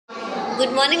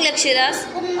Good morning, Lakshiras.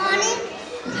 Good morning.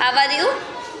 How are you?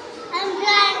 I'm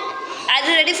fine. Are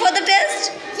you ready for the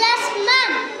test? Yes,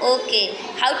 ma'am. Okay.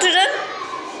 How to run?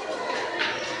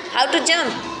 How to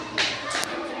jump?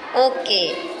 Okay.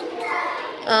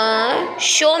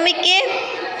 Show me K.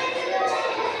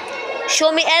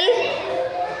 Show me L.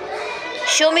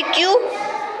 Show me Q.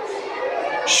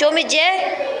 Show me J.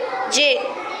 J.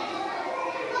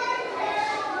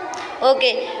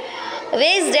 Okay.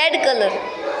 Where is red color?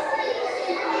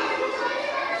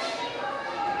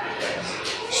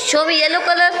 Show me yellow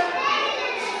color.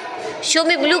 Show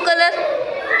me blue color.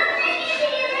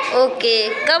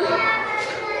 Okay. Come.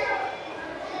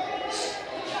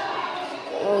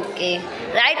 Okay.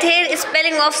 Right here is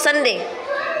spelling of Sunday.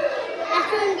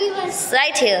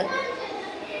 Right here.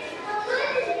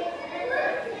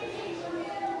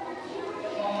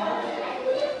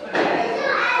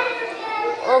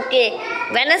 Okay.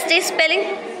 Wednesday spelling.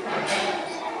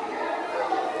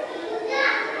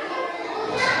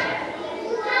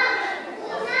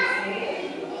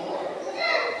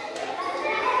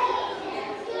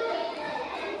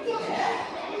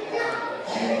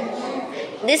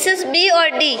 This is B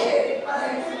or D?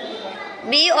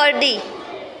 B or D?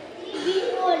 B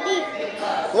or D.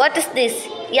 What is this?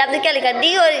 ये आपने क्या लिखा?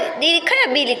 D और D लिखा या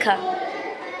B लिखा?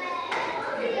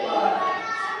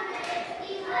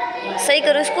 सही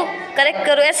करो, इसको करेक्ट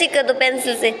करो, ऐसे ही कर दो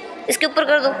पेंसिल से, इसके ऊपर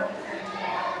कर दो.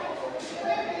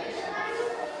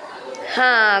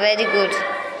 हाँ, very good.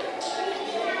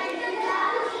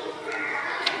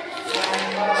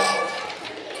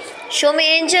 Show me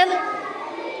angel.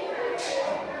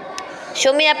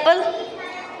 Show me apple.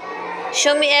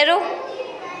 Show me arrow.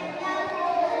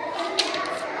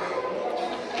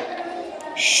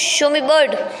 Show me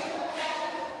bird.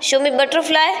 Show me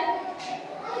butterfly.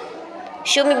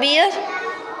 Show me bear.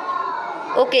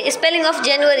 Okay, spelling of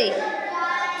January.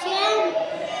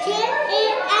 January.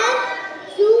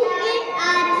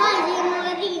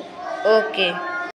 Okay.